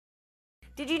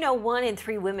Did you know 1 in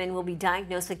 3 women will be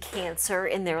diagnosed with cancer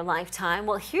in their lifetime?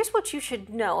 Well, here's what you should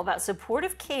know about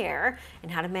supportive care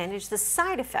and how to manage the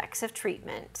side effects of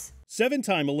treatment.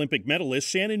 Seven-time Olympic medalist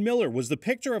Shannon Miller was the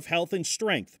picture of health and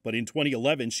strength, but in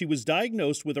 2011 she was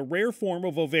diagnosed with a rare form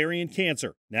of ovarian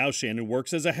cancer. Now Shannon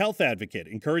works as a health advocate,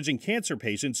 encouraging cancer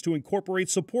patients to incorporate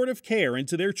supportive care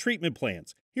into their treatment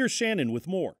plans. Here's Shannon with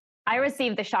more. I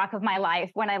received the shock of my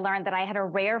life when I learned that I had a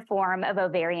rare form of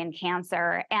ovarian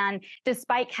cancer. And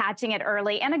despite catching it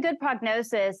early and a good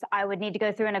prognosis, I would need to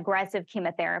go through an aggressive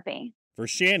chemotherapy. For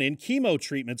Shannon, chemo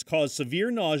treatments cause severe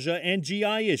nausea and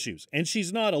GI issues, and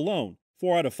she's not alone.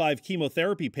 4 out of 5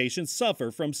 chemotherapy patients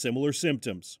suffer from similar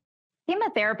symptoms.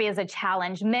 Chemotherapy is a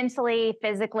challenge mentally,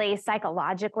 physically,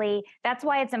 psychologically. That's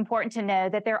why it's important to know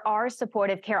that there are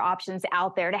supportive care options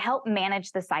out there to help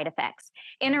manage the side effects.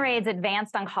 Enterade's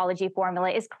advanced oncology formula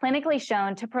is clinically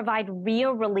shown to provide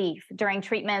real relief during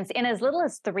treatments in as little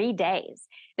as 3 days.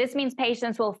 This means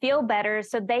patients will feel better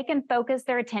so they can focus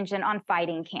their attention on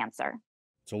fighting cancer.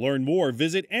 To learn more,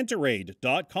 visit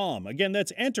Enterade.com. Again,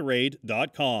 that's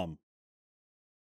Enterade.com.